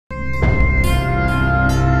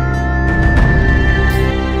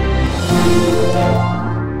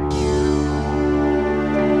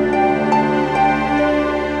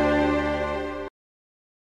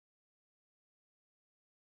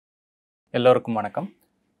எல்லோருக்கும் வணக்கம்.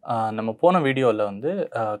 நம்ம போன வீடியோவில் வந்து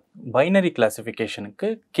பைனரி கிளாசிஃபிகேஷனுக்கு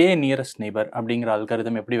கே நியரஸ்ட் நெய்பர் அப்படிங்கிற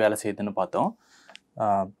அல்காரிதம் எப்படி வேலை செய்யுதுன்னு பார்த்தோம்.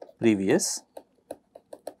 ப்ரீவியஸ்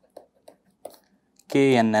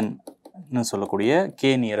கேஎன்என்னு சொல்லக்கூடிய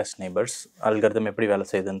கே நியரஸ்ட் நெய்பர்ஸ் அல்காரிதம் எப்படி வேலை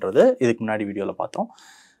செய்யுதுன்றது இதுக்கு முன்னாடி வீடியோவில் பார்த்தோம்.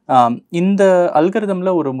 இந்த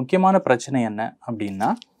அல்காரிதமில் ஒரு முக்கியமான பிரச்சனை என்ன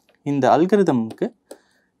அப்படின்னா, இந்த அல்காரிதமுக்கு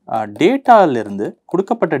டேட்டாவிலிருந்து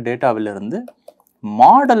கொடுக்கப்பட்ட டேட்டாவிலிருந்து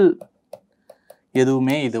மாடல்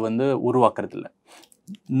எதுவுமே இது வந்து உருவாக்குறது இல்லை.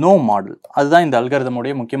 No model. அதுதான் இந்த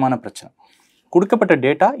அல்காரிதமுடைய முக்கியமான பிரச்சனை. கொடுக்கப்பட்ட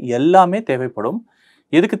டேட்டா எல்லாமே தேவைப்படும்.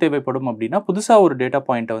 எதுக்கு தேவைப்படும் அப்படின்னா, புதுசாக ஒரு டேட்டா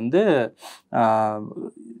பாயிண்ட்டை வந்து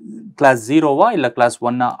கிளாஸ் 0வா இல்லை கிளாஸ்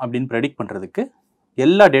 1ஆ அப்படின்னு ப்ரெடிக்ட் பண்ணுறதுக்கு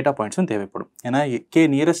எல்லா டேட்டா பாயிண்ட்ஸும் தேவைப்படும். ஏன்னா கே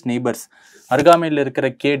நியரஸ்ட் நெய்பர்ஸ் அருகாமையில் இருக்கிற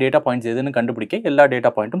கே டேட்டா பாயிண்ட்ஸ் எதுன்னு கண்டுபிடிக்க எல்லா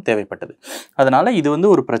டேட்டா பாயிண்ட்டும் தேவைப்பட்டது. அதனால் இது வந்து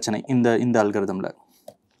ஒரு பிரச்சனை இந்த அல்காரிதமில்.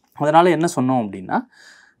 அதனால் என்ன சொன்னோம் அப்படின்னா,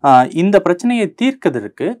 இந்த பிரச்சனையை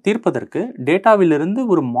தீர்ப்பதற்கு டேட்டாவிலிருந்து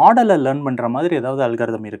ஒரு மாடலை லேர்ன் பண்ணுற மாதிரி ஏதாவது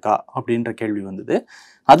அல்காரிதம் இருக்கா அப்படின்ற கேள்வி வந்தது.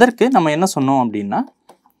 அதற்கு நம்ம என்ன சொன்னோம் அப்படின்னா,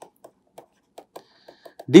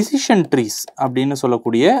 டிசிஷன் ட்ரீஸ் அப்படின்னு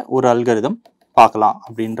சொல்லக்கூடிய ஒரு அல்காரிதம் பார்க்கலாம்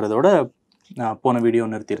அப்படின்றதோட போன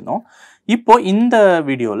வீடியோ நிறுத்தியிருந்தோம். இப்போ இந்த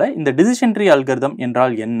வீடியோவில் இந்த டிசிஷன் ட்ரீ அல்காரிதம்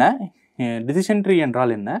என்றால் என்ன, டிசிஷன் ட்ரீ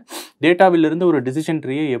என்றால் என்ன, டேட்டாவிலிருந்து ஒரு டிசிஷன்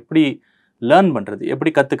ட்ரீயை எப்படி லேர்ன் பண்ணுறது,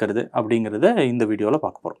 எப்படி கற்றுக்கிறது அப்படிங்கிறத இந்த வீடியோவில்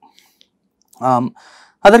பார்க்க போகிறோம்.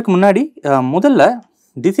 அதற்கு முன்னாடி முதல்ல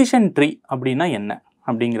டிசிஷன் ட்ரீ அப்படின்னா என்ன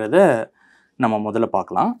அப்படிங்கிறத நம்ம முதல்ல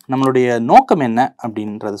பார்க்கலாம். நம்மளுடைய நோக்கம் என்ன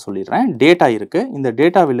அப்படின்றத சொல்லிடுறேன். டேட்டா இருக்குது. இந்த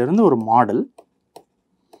டேட்டாவிலிருந்து ஒரு மாடல்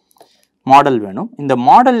வேணும். இந்த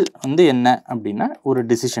மாடல் வந்து என்ன அப்படின்னா ஒரு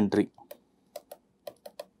டிசிஷன் ட்ரீ.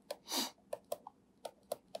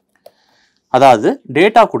 அதாவது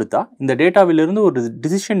டேட்டா கொடுத்தா இந்த டேட்டாவிலிருந்து ஒரு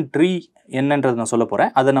டிசிஷன் ட்ரீ என்னன்றது நான் சொல்ல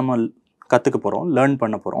போகிறேன். அதை நம்ம கற்றுக்க போகிறோம், லேர்ன்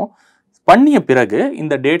பண்ண போகிறோம். பண்ணிய பிறகு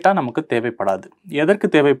இந்த டேட்டா நமக்கு தேவைப்படாது. எதற்கு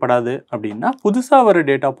தேவைப்படாது அப்படின்னா, புதுசாக வர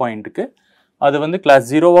டேட்டா பாயிண்ட்டுக்கு அது வந்து கிளாஸ்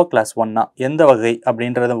 0வா கிளாஸ் 1ஆ எந்த வகை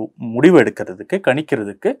அப்படின்றத முடிவு எடுக்கிறதுக்கு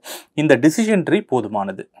கணிக்கிறதுக்கு இந்த டிசிஷன் ட்ரீ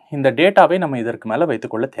போதுமானது. இந்த டேட்டாவை நம்ம இதற்கு மேலே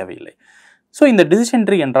வைத்துக்கொள்ள தேவையில்லை. ஸோ இந்த டிசிஷன்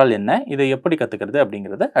ட்ரீ என்றால் என்ன, இதை எப்படி கற்றுக்கிறது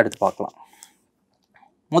அப்படிங்கிறத அடுத்து பார்க்கலாம்.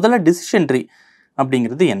 முதல்ல டிசிஷன் ட்ரீ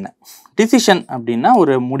அப்படிங்கிறது என்ன? டிசிஷன் அப்படின்னா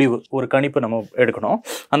ஒரு முடிவு, ஒரு கணிப்பு நம்ம எடுக்கணும்.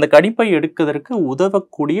 அந்த கணிப்பை எடுக்கிறதுக்கு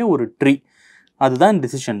உதவக்கூடிய ஒரு ட்ரீ, அதுதான்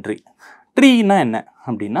டிசிஷன் ட்ரீ. ட்ரீனா என்ன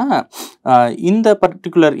அப்படின்னா,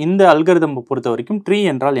 இந்த அல்காரிதம் பொறுத்த வரைக்கும் ட்ரீ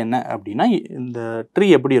என்றால் என்ன அப்படின்னா, இந்த ட்ரீ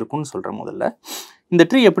எப்படி இருக்கும்னு சொல்கிறேன். முதல்ல இந்த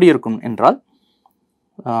ட்ரீ எப்படி இருக்கும் என்றால்,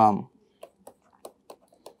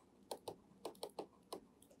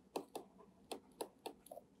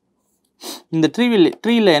 இந்த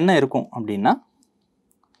ட்ரீயில் என்ன இருக்கும் அப்படின்னா,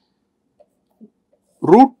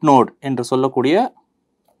 ரூட் நோட் என்று சொல்லக்கூடிய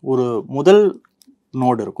ஒரு முதல்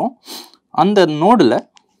நோடு இருக்கும். அந்த நோடில்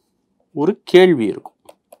ஒரு கேள்வி இருக்கும்,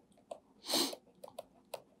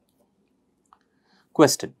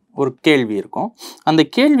 குவெஸ்டின், ஒரு கேள்வி இருக்கும். அந்த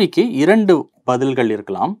கேள்விக்கு 2 பதில்கள்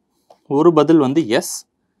இருக்கலாம். ஒரு பதில் வந்து எஸ்,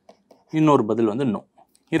 இன்னொரு பதில் வந்து நோ.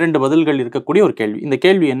 2 பதில்கள் இருக்கக்கூடிய ஒரு கேள்வி. இந்த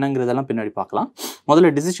கேள்வி என்னங்கிறதெல்லாம் பின்னாடி பார்க்கலாம்.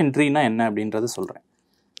 முதல்ல டிசிஷன் ட்ரீனா என்ன அப்படின்றத சொல்கிறேன்.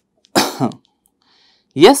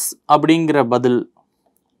 எஸ் அப்படிங்கிற பதில்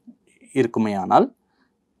இருக்குமே ஆனால்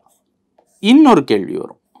இன்னொரு கேள்வி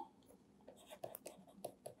வரும்.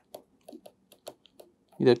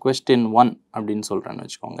 இதை கொஸ்டின் 1 அப்படின்னு சொல்கிறேன்னு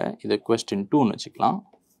வச்சுக்கோங்க. இதை கொஸ்டின் 2ன்னு வச்சுக்கலாம்.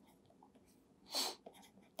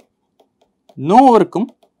 நோவிற்கும்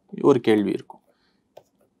ஒரு கேள்வி இருக்கும்.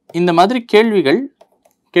 இந்த மாதிரி கேள்விகள்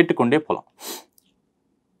கேட்டுக்கொண்டே போகலாம்.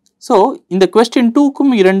 ஸோ இந்த கொஸ்டின்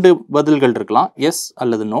 2க்கும் 2 பதில்கள் இருக்கலாம், எஸ்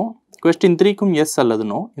அல்லது நோ. கொஸ்டின் 3க்கும் எஸ் அல்லது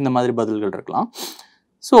நோ. இந்த மாதிரி பதில்கள் இருக்கலாம்.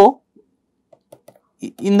 ஸோ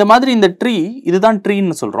இந்த மாதிரி இந்த ட்ரீ, இதுதான்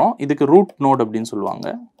ட்ரீன்னு சொல்கிறோம். இதுக்கு ரூட் நோட் அப்படின்னு சொல்லுவாங்க.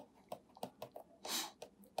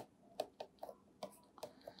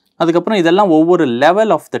 அதுக்கப்புறம் இதெல்லாம் ஒவ்வொரு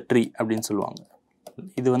லெவல் ஆஃப் த ட்ரீ அப்படின்னு சொல்லுவாங்க.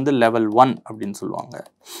 இது வந்து லெவல் 1 அப்படின்னு சொல்லுவாங்க.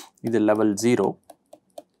 இது லெவல் 0.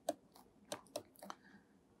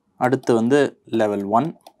 அடுத்து வந்து லெவல் 1,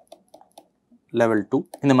 லெவல் 2,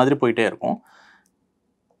 இந்த மாதிரி போயிட்டே இருக்கும்.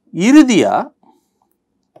 இறுதியாக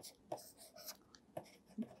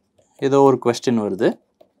ஏதோ ஒரு கொஸ்டின் வருது.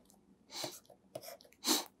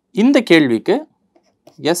 இந்த கேள்விக்கு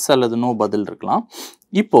எஸ் அல்லது நோ பதில் இருக்கலாம்.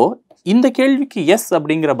 இப்போ இந்த கேள்விக்கு எஸ்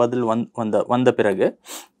அப்படிங்கிற பதில் வந்த பிறகு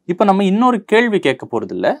இப்போ நம்ம இன்னொரு கேள்வி கேட்க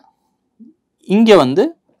போகிறது இல்லை. இங்கே வந்து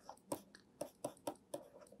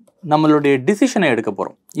நம்மளுடைய டிசிஷனை எடுக்க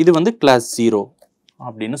போகிறோம். இது வந்து கிளாஸ் 0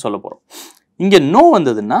 அப்படின்னு சொல்ல போகிறோம். இங்கே நோ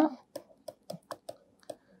வந்ததுன்னா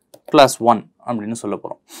கிளாஸ் 1 அப்படின்னு சொல்ல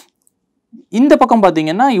போகிறோம். இந்த பக்கம்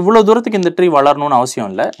பார்த்தீங்கன்னா இவ்வளோ தூரத்துக்கு இந்த ட்ரீ வளரணும்னு அவசியம்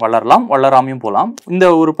இல்லை, வளரலாம், வளராமையும் போகலாம். இந்த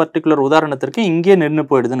ஒரு பர்டிகுலர் உதாரணத்திற்கு இங்கே நின்று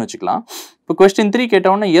போயிடுதுன்னு வச்சுக்கலாம். இப்போ கொஸ்டின் 3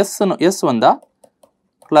 கேட்டவுடனே எஸ் வந்தால்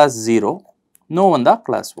கிளாஸ் 0, நோ வந்தால்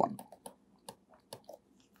கிளாஸ் 1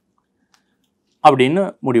 அப்படின்னு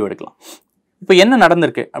முடிவெடுக்கலாம். இப்போ என்ன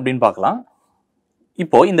நடந்திருக்கு அப்படின்னு பார்க்கலாம்.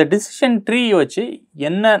 இப்போ இந்த டிசிஷன் ட்ரீ வச்சு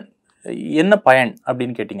என்ன பயன்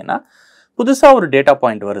அப்படின்னு கேட்டிங்கன்னா, புதுசாக ஒரு டேட்டா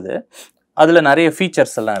பாயிண்ட் வருது, அதில் நிறைய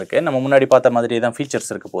ஃபீச்சர்ஸ் எல்லாம் இருக்குது. நம்ம முன்னாடி பார்த்த மாதிரி தான் ஃபீச்சர்ஸ்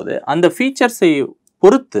இருக்க போது, அந்த ஃபீச்சர்ஸை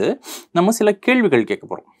பொறுத்து நம்ம சில கேள்விகள் கேட்க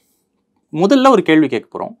போகிறோம். முதல்ல ஒரு கேள்வி கேட்க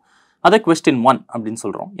போகிறோம், அதை கொஸ்டின் 1 அப்படின்னு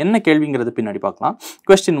சொல்கிறோம். என்ன கேள்விங்கிறது பின்னாடி பார்க்கலாம்.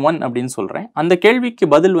 கொஸ்டின் 1 அப்படின்னு சொல்கிறேன். அந்த கேள்விக்கு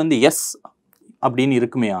பதில் வந்து எஸ் அப்படின்னு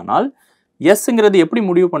இருக்குமே ஆனால், எஸ்ங்கிறது எப்படி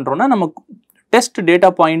முடிவு பண்ணுறோன்னா, நம்ம டெஸ்ட் டேட்டா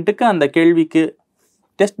பாயிண்ட்டுக்கு அந்த கேள்விக்கு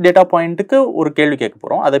டெஸ்ட் டேட்டா பாயிண்ட்டுக்கு ஒரு கேள்வி கேட்க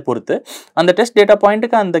போகிறோம். அதை பொறுத்து அந்த டெஸ்ட் டேட்டா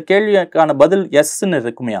பாயிண்ட்டுக்கு அந்த கேள்விக்கான பதில் எஸ்ன்னு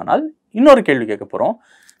இருக்குமே ஆனால் இன்னொரு கேள்வி கேட்க போகிறோம்,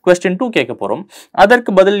 கொஸ்டின் 2 கேட்க போகிறோம்.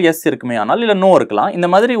 அதற்கு பதில் எஸ் இருக்குமே ஆனால் இல்லை நோ இருக்கலாம். இந்த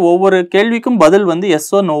மாதிரி ஒவ்வொரு கேள்விக்கும் பதில் வந்து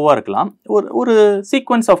எஸ்ஸோ நோவா இருக்கலாம். ஒரு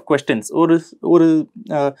சீக்வன்ஸ் ஆஃப் கொஸ்டின்ஸ், ஒரு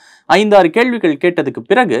 5-6 கேள்விகள் கேட்டதுக்கு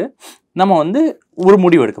பிறகு நம்ம வந்து ஒரு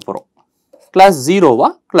முடிவு எடுக்க போகிறோம். கிளாஸ் 0வா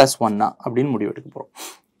கிளாஸ் 1ஆ அப்படின்னு முடிவு எடுக்க போகிறோம்.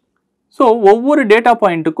 ஸோ ஒவ்வொரு டேட்டா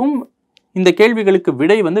பாயிண்ட்டுக்கும் இந்த கேள்விகளுக்கு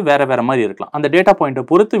விடை வந்து வேற வேற மாதிரி இருக்கலாம். அந்த டேட்டா பாயிண்ட்டை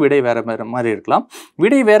பொறுத்து விடை வேற வேற மாதிரி இருக்கலாம்.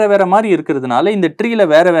 விடை வேற வேற மாதிரி இருக்கிறதுனால இந்த ட்ரீல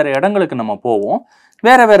வேற வேற இடங்களுக்கு நம்ம போவோம்,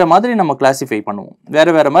 வேற வேற மாதிரி நம்ம கிளாசிஃபை பண்ணுவோம், வேற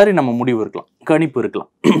வேற மாதிரி நம்ம முடிவு இருக்கலாம், கணிப்பு இருக்கலாம்.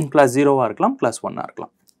 கிளாஸ் 0வா இருக்கலாம், கிளாஸ் 1ஆ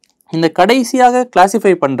இருக்கலாம். இந்த கடைசியாக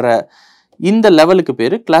கிளாசிஃபை பண்ற இந்த லெவலுக்கு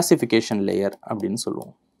பேரு கிளாசிஃபிகேஷன் லேயர் அப்படின்னு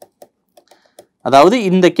சொல்லுவோம். அதாவது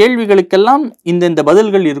இந்த கேள்விகளுக்கெல்லாம் இந்த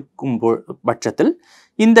பதில்கள் இருக்கும் பட்சத்தில்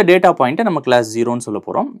இந்த டேட்டா பாயிண்ட்டை நம்ம கிளாஸ் 0ன்னு சொல்ல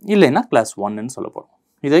போகிறோம், இல்லைன்னா கிளாஸ் 1ன்னு சொல்ல போகிறோம்.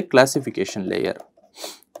 இதை கிளாசிஃபிகேஷன் லேயர்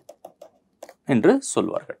என்று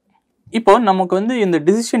சொல்வார்கள். இப்போ நமக்கு வந்து இந்த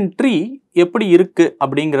டிசிஷன் ட்ரீ எப்படி இருக்கு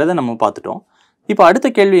அப்படிங்கிறத நம்ம பார்த்துட்டோம். இப்போ அடுத்த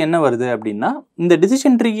கேள்வி என்ன வருது அப்படின்னா, இந்த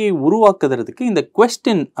டிசிஷன் ட்ரீயை உருவாக்குறதுக்கு இந்த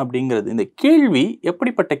கொஸ்டின் அப்படிங்கிறது, இந்த கேள்வி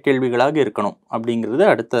எப்படிப்பட்ட கேள்விகளாக இருக்கணும் அப்படிங்கிறத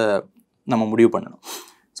அடுத்த நம்ம முடிவு பண்ணணும்.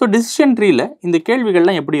 ஸோ டிசிஷன் ட்ரீல இந்த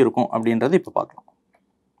கேள்விகள்லாம் எப்படி இருக்கும் அப்படின்றத இப்போ பார்க்கலாம்.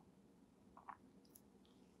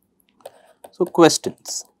 ஸோ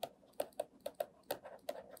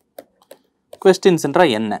கொஸ்டின்ஸ்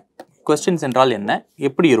என்றால் என்ன, கொஸ்டின்ஸ் என்றால் என்ன,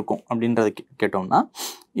 எப்படி இருக்கும் அப்படின்றத கேட்டோம்னா,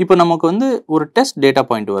 இப்போ நமக்கு வந்து ஒரு டெஸ்ட் டேட்டா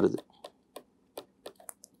பாயிண்ட் வருது.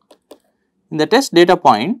 இந்த test data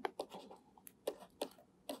point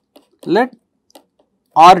let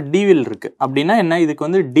R டிவில் இருக்கு அப்படின்னா என்ன, இதுக்கு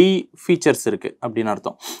வந்து டி ஃபீச்சர்ஸ் இருக்கு அப்படின்னு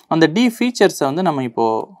அர்த்தம். அந்த டி ஃபீச்சர்ஸை வந்து நம்ம இப்போ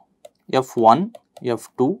F1,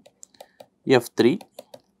 F2, F3,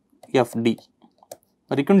 FD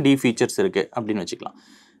வரைக்கும் டி ஃபீச்சர்ஸ் இருக்கு அப்படின்னு வச்சுக்கலாம்.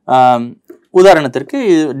 உதாரணத்திற்கு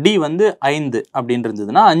டி வந்து 5 அப்படின்னு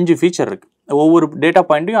இருந்ததுன்னா 5 ஃபீச்சர் இருக்கு. ஒவ்வொரு டேட்டா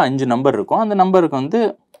பாயிண்ட்டையும் 5 நம்பர் இருக்கும். அந்த நம்பருக்கு வந்து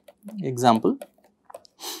எக்ஸாம்பிள்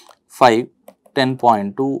 5,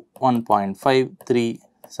 10.2, 1.5, 3,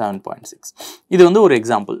 7.6. இது வந்து ஒரு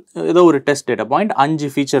எக்ஸாம்பிள். ஏதோ ஒரு டெஸ்ட் டேட்டா பாயிண்ட்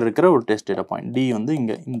 5 ஃபீச்சர் இருக்கிற ஒரு டெஸ்ட் டேட்டா பாயிண்ட். டி வந்து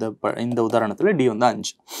இங்கே இந்த உதாரணத்தில் டி வந்து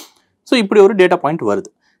 5. ஸோ இப்படி ஒரு டேட்டா பாயிண்ட்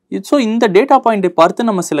வருது. ஸோ இந்த டேட்டா பாயிண்ட்டை பார்த்து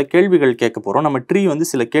நம்ம சில கேள்விகள் கேட்க போகிறோம். நம்ம ட்ரீ வந்து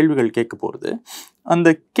சில கேள்விகள் கேட்க போகிறது. அந்த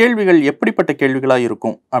கேள்விகள் எப்படிப்பட்ட கேள்விகளாக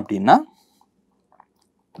இருக்கும் அப்படின்னா,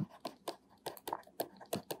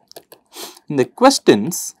 இந்த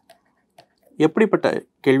கொஸ்டின்ஸ் எப்படிப்பட்ட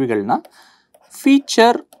கேள்விகள்னா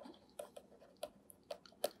ஃபீச்சர்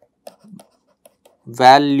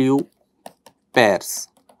வேல்யூ பேர்ஸ்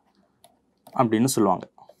அப்படின்னு சொல்லுவாங்க.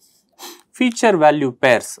 ஃபீச்சர் வேல்யூ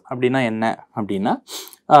பேர்ஸ் அப்படின்னா என்ன அப்படின்னா,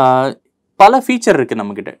 பல ஃபீச்சர் இருக்குது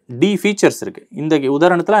நம்மக்கிட்ட, டி ஃபீச்சர்ஸ் இருக்குது. இந்த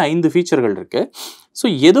உதாரணத்தில் 5 ஃபீச்சர்கள் இருக்குது. ஸோ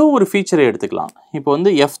ஏதோ ஒரு ஃபீச்சரை எடுத்துக்கலாம். இப்போ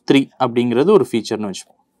வந்து F3 அப்படிங்கிறது ஒரு ஃபீச்சர்னு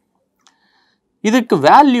வச்சுப்போம். இதுக்கு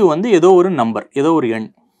வேல்யூ வந்து ஏதோ ஒரு நம்பர், ஏதோ ஒரு எண்.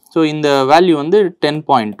 ஸோ இந்த வேல்யூ வந்து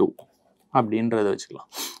 10.2 அப்படின்றத வச்சுக்கலாம்.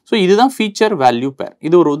 ஸோ இதுதான் ஃபீச்சர் வேல்யூ பேர்.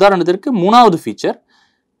 இது ஒரு உதாரணத்திற்கு 3வது ஃபீச்சர்.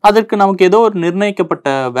 அதற்கு நமக்கு ஏதோ ஒரு நிர்ணயிக்கப்பட்ட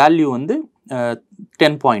வேல்யூ வந்து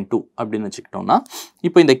 10.2 அப்படின்னு வச்சுக்கிட்டோம்னா,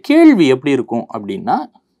 இப்போ இந்த கேள்வி எப்படி இருக்கும் அப்படின்னா,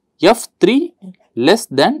 F3 less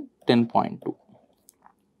than 10.2.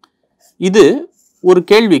 இது ஒரு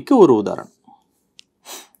கேள்விக்கு ஒரு உதாரணம்.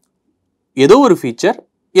 ஏதோ ஒரு ஃபீச்சர்,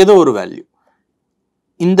 ஏதோ ஒரு வேல்யூ.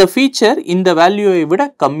 இந்த ஃபீச்சர் இந்த வேல்யூவை விட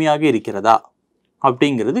கம்மியாக இருக்கிறதா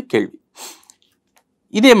அப்படிங்கிறது கேள்வி.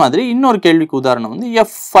 இதே மாதிரி இன்னொரு கேள்விக்கு உதாரணம் வந்து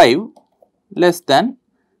F5 less than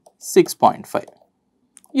 6.5.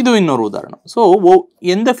 இது இன்னொரு உதாரணம். ஸோ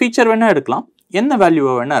எந்த ஃபீச்சர் வேணால் எடுக்கலாம், என்ன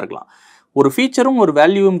வேல்யூவை வேணால் இருக்கலாம். ஒரு ஃபீச்சரும் ஒரு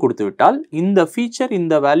வேல்யூவும் கொடுத்து விட்டால் இந்த ஃபீச்சர்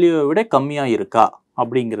இந்த வேல்யூவை விட கம்மியாக இருக்கா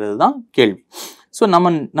அப்படிங்கிறது தான் கேள்வி. ஸோ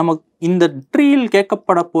நம்ம இந்த ட்ரீயில்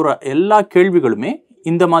கேட்கப்பட போகிற எல்லா கேள்விகளுமே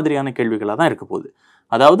இந்த மாதிரியான கேள்விகளாக தான் இருக்க போகுது.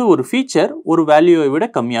 அதாவது ஒரு ஃபீச்சர் ஒரு வேல்யூவை விட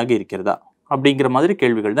கம்மியாக இருக்கிறதா அப்படிங்கிற மாதிரி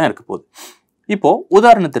கேள்விகள் தான் இருக்க போகுது. இப்போ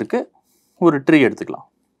உதாரணத்திற்கு ஒரு ட்ரீ எடுத்துக்கலாம்.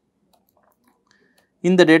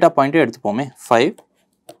 இந்த டேட்டா பாயிண்ட்டை எடுத்துப்போமே, 5,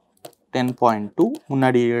 10.2,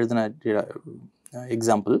 முன்னாடி எழுதின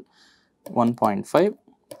எக்ஸாம்பிள் 1.5,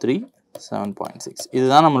 3, 7.6.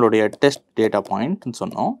 இதுதான் நம்மளுடைய டெஸ்ட் டேட்டா பாயிண்ட்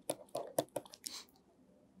சொன்னோம்.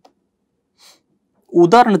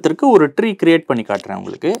 உதாரணத்திற்கு ஒரு ட்ரீ கிரியேட் பண்ணி காட்டுறேன்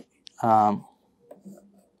உங்களுக்கு.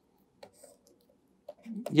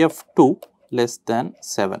 F2 less than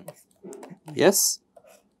 7. Yes,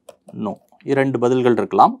 no. இரண்டு பதில்கள்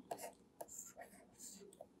இருக்கலாம்.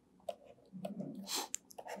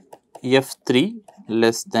 F3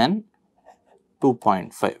 less than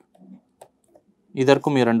 2.5.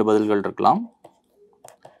 இதற்கும் இரண்டு பதில்கள் இருக்கலாம்.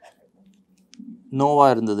 நோவா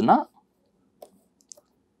இருந்ததுன்னா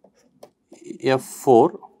F4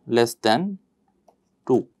 less than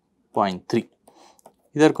 2.3.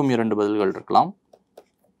 இதற்கும் இரண்டு பதில்கள் இருக்கலாம்.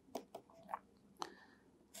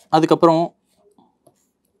 அதுக்கப்புறம்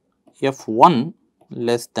F1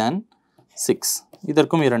 less than 6.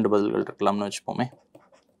 இதற்கும் இரண்டு பதில்கள் இருக்கலாம்னு வச்சுப்போமே.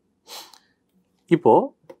 இப்போ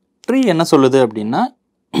ட்ரீ என்ன சொல்லுது அப்படின்னா,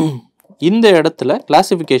 இந்த இடத்துல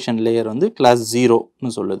கிளாசிஃபிகேஷன் லேயர் வந்து கிளாஸ்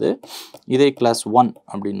 0ன்னு சொல்லுது, இதை கிளாஸ் 1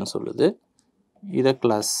 அப்படின்னு சொல்லுது, இதை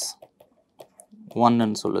கிளாஸ்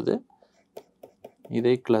 1ன்னு சொல்லுது,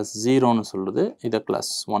 இதை கிளாஸ் 0ன்னு சொல்லுது, இதை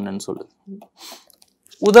கிளாஸ் 1ன்னு சொல்லுது.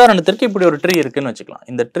 உதாரணத்திற்கு இப்படி ஒரு ட்ரீ இருக்குன்னு வச்சுக்கலாம்.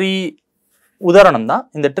 இந்த ட்ரீ உதாரணம் தான்.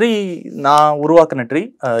 இந்த ட்ரீ நான் உருவாக்கின ட்ரீ.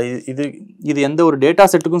 இது எந்த ஒரு டேட்டா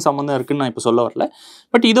செட்டுக்கும் சம்மந்தம் இருக்குன்னு நான் இப்போ சொல்ல வரல.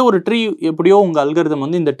 பட் இதை ஒரு ட்ரீ எப்படியோ உங்கள் அல்காரிதம்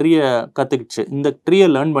வந்து இந்த ட்ரீயை கற்றுக்கிச்சு, இந்த ட்ரீயை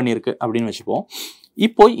லேர்ன் பண்ணியிருக்கு அப்படின்னு வச்சுப்போம்.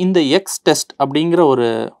 இப்போ இந்த எக்ஸ் டெஸ்ட் அப்படிங்கிற ஒரு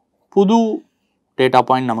புது டேட்டா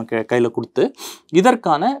பாயிண்ட் நமக்கு கையில் கொடுத்து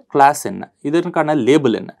இதற்கான கிளாஸ் என்ன, இதற்கான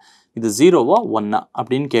லேபிள் என்ன, இது 0வா 1ஆ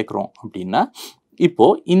அப்படின்னு கேட்குறோம் அப்படின்னா,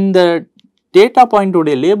 இப்போது இந்த டேட்டா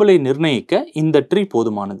பாயிண்ட்டுடைய லேபிளை நிர்ணயிக்க இந்த ட்ரீ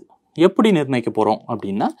போதுமானது. எப்படி நிர்ணயிக்க போகிறோம்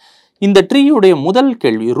அப்படின்னா, இந்த ட்ரீயுடைய முதல்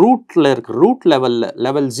கேள்வி ரூட்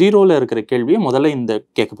லெவல் 0ல் இருக்கிற கேள்வியை முதல்ல இந்த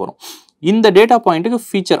கேட்க போகிறோம். இந்த டேட்டா பாயிண்ட்டுக்கு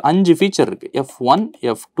ஃபீச்சர் 5 ஃபீச்சர் இருக்குது. F1,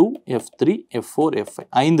 F2, F3, F4, F5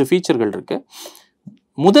 5 ஃபீச்சர்கள் இருக்குது.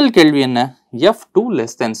 முதல் கேள்வி என்ன? F2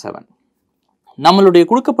 less than 7. நம்மளுடைய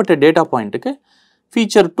கொடுக்கப்பட்ட டேட்டா பாயிண்ட்டுக்கு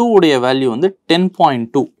ஃபீச்சர் 2 உடைய வேல்யூ வந்து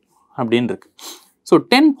 10.2 அப்படின்னு இருக்கு. ஸோ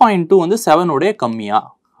 10.2 வந்து 7உடைய கம்மியா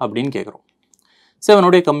அப்படின்னு கேட்குறோம்.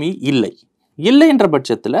 7உடைய கம்மி இல்லைன்ற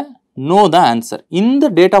பட்சத்தில் நோ தான் ஆன்சர். இந்த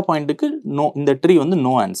டேட்டா பாயிண்ட்டுக்கு நோ, இந்த ட்ரீ வந்து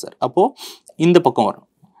நோ ஆன்சர். அப்போது இந்த பக்கம் வரும்.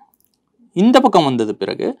 இந்த பக்கம் வந்தது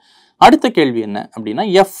பிறகு அடுத்த கேள்வி என்ன அப்படின்னா,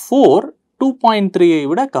 F4 2.3ஐ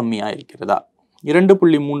விட கம்மியாக இருக்கிறதா,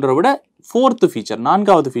 2.3 விட 4th ஃபீச்சர்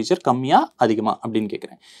 4வது ஃபீச்சர் கம்மியா அதிகமா அப்படின்னு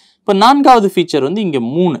கேட்குறேன். இப்போ 4வது ஃபீச்சர் வந்து இங்கே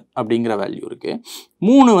 3 அப்படிங்கிற வேல்யூ இருக்குது.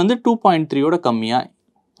 3 வந்து 2.3யோட கம்மியா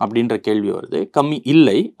அப்படின்ற கேள்வி வருது. கம்மி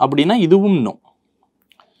இல்லை அப்படின்னா இதுவும் நோ.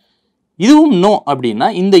 இதுவும் நோ அப்படின்னா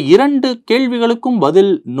இந்த இரண்டு கேள்விகளுக்கும்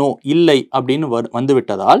பதில் நோ, இல்லை அப்படின்னு வந்து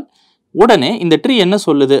விட்டதால் உடனே இந்த ட்ரீ என்ன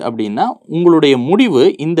சொல்லுது அப்படின்னா, உங்களுடைய முடிவு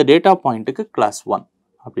இந்த டேட்டா பாயிண்ட்டுக்கு கிளாஸ் 1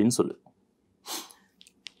 அப்படின்னு சொல்லுது.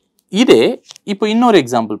 இதே இப்போ இன்னொரு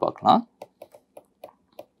எக்ஸாம்பிள் பார்க்கலாம்.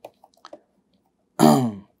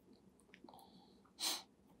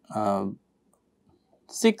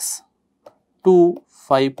 6 to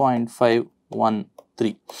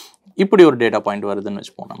 5.513 இப்படி ஒரு டேட்டா பாயிண்ட் வருதுன்னு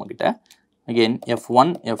வச்சுப்போம். நம்மக்கிட்ட again F1,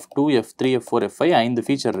 F2, F3, F4, F5 5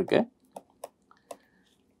 feature இருக்கு.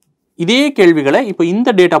 இதே கேள்விகளை இப்போ இந்த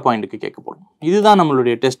டேட்டா பாயிண்ட்டுக்கு கேட்க போகிறோம். இதுதான்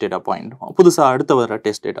நம்மளுடைய டெஸ்ட் டேட்டா பாயிண்ட். புதுசாக அடுத்த வர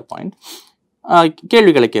டெஸ்ட் டேட்டா பாயிண்ட்.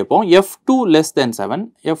 கேள்விகளை கேட்போம். F2 less than 7.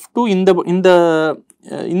 F2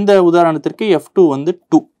 இந்த உதாரணத்திற்கு F2 வந்து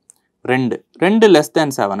 2 less than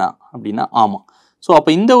 7ஆ அப்படின்னா ஆமாம். ஸோ அப்போ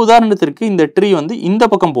இந்த உதாரணத்திற்கு இந்த ட்ரீ வந்து இந்த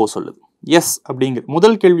பக்கம் போக சொல்லுது. எஸ் அப்படிங்கிற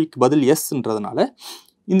முதல் கேள்விக்கு பதில் எஸ்ன்றதுனால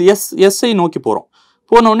இந்த எஸ்ஐ நோக்கி போகிறோம்.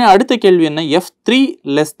 போனோடனே அடுத்த கேள்வி என்ன? F3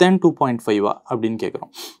 less than 2.5ஆ அப்படின்னு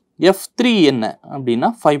கேட்குறோம். F3 என்ன அப்படின்னா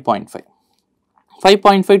 5.5.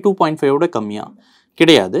 5.5 2.5ஓட கம்மியா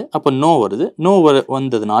கிடையாது. அப்போ நோ வருது. நோ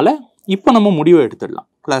வந்ததுனால இப்போ நம்ம முடிவை எடுத்துடலாம்,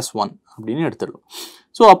 கிளாஸ் 1 அப்படின்னு எடுத்துடலாம்.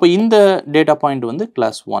 ஸோ அப்போ இந்த டேட்டா பாயிண்ட் வந்து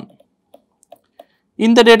கிளாஸ் 1.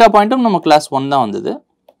 இந்த டேட்டா பாயிண்ட்டும் நம்ம கிளாஸ் 1 தான் வந்தது.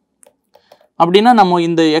 அப்படின்னா நம்ம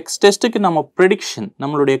இந்த எக்ஸ் டெஸ்ட்டுக்கு நம்ம ப்ரெடிக்ஷன்,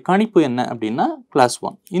 நம்மளுடைய கணிப்பு என்ன அப்படின்னா கிளாஸ்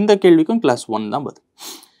 1. இந்த கேள்விக்கும் கிளாஸ் 1 தான் பதில்.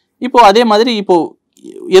 இப்போது அதே மாதிரி இப்போது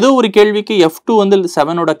ஏதோ ஒரு கேள்விக்கு F2 வந்து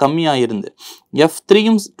 7ஓட கம்மியாக இருந்து,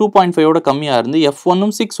 F3யும் 2.5ஓட கம்மியாக இருந்து,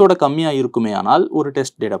 F1ம் 6ஓட கம்மியாக இருக்குமே ஆனால் ஒரு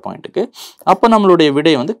டெஸ்ட் டேட்டா பாயிண்ட்டுக்கு, அப்போ நம்மளுடைய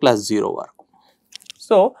விடை வந்து கிளாஸ் 0வாக இருக்கும்.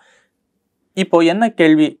 ஸோ இப்போ என்ன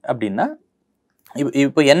கேள்வி அப்படின்னா,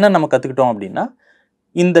 இப்போ என்ன நம்ம கற்றுக்கிட்டோம் அப்படின்னா,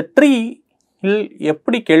 இந்த ட்ரீ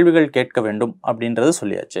எப்படி கேள்விகள் கேட்க வேண்டும் அப்படின்றத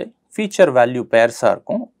சொல்லியாச்சு. ஃபீச்சர் வேல்யூ பேர்ஸாக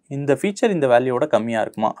இருக்கும், இந்த ஃபீச்சர் இந்த வேல்யூவோட கம்மியாக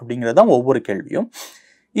இருக்குமா அப்படிங்கிறது தான் ஒவ்வொரு கேள்வியும்.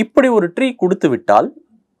 இப்படி ஒரு ட்ரீ கொடுத்து விட்டால்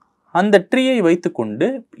அந்த ட்ரீயை வைத்துக்கொண்டு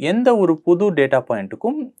எந்த ஒரு புது டேட்டா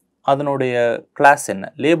பாயிண்ட்டுக்கும் அதனுடைய கிளாஸ் என்ன,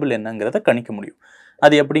 லேபிள் என்னங்கிறத கணிக்க முடியும்.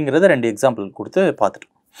 அது எப்படிங்கிறத 2 எக்ஸாம்பிள் கொடுத்து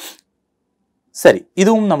பார்த்துட்டோம். சரி,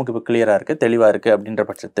 இதுவும் நமக்கு இப்போ கிளியராக இருக்குது, தெளிவாக இருக்குது. அப்படின்ற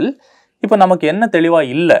பட்சத்தில் இப்போ நமக்கு என்ன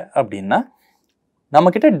தெளிவாக இல்லை அப்படின்னா,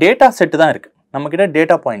 நம்மக்கிட்ட டேட்டா செட்டு தான் இருக்குது, நம்மக்கிட்ட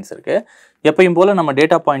டேட்டா பாயிண்ட்ஸ் இருக்குது. எப்பயும் போல் நம்ம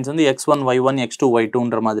டேட்டா பாயிண்ட்ஸ் வந்து x1 y1 x2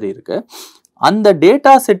 y2ன்ற மாதிரி இருக்குது. அந்த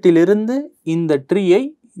டேட்டா செட்டிலிருந்து இந்த ட்ரீயை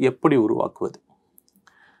எப்படி உருவாக்குவது,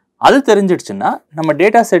 அது தெரிஞ்சிடுச்சுன்னா நம்ம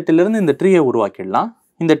டேட்டா செட்டிலிருந்து இந்த ட்ரீயை உருவாக்கிடலாம்.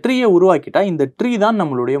 இந்த ட்ரீயை உருவாக்கிட்டா இந்த ட்ரீ தான்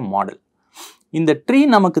நம்மளுடைய மாடல். இந்த ட்ரீ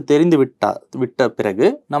நமக்கு தெரிந்து விட்ட பிறகு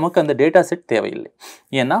நமக்கு அந்த டேட்டா செட் தேவையில்லை.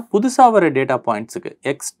 ஏன்னா புதுசாக வர டேட்டா பாயிண்ட்ஸுக்கு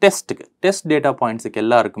டெஸ்ட் டேட்டா பாயிண்ட்ஸுக்கு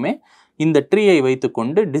எல்லாருக்குமே இந்த ட்ரீயை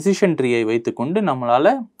வைத்துக்கொண்டு, டிசிஷன் ட்ரீயை வைத்துக்கொண்டு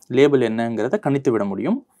நம்மளால் லேபிள் என்னங்கிறத கணித்து விட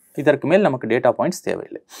முடியும். இதற்கு மேல் நமக்கு டேட்டா பாயிண்ட்ஸ்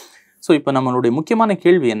தேவையில்லை. ஸோ இப்போ நம்மளுடைய முக்கியமான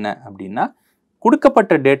கேள்வி என்ன அப்படின்னா,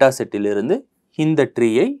 கொடுக்கப்பட்ட டேட்டா செட்டிலிருந்து இந்த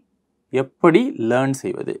ட்ரீயை எப்படி லேர்ன்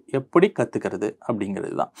செய்வது, எப்படி கற்றுக்கிறது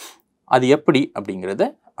அப்படிங்கிறது தான். அது எப்படி அப்படிங்கிறத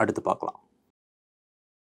அடுத்து பார்க்கலாம்.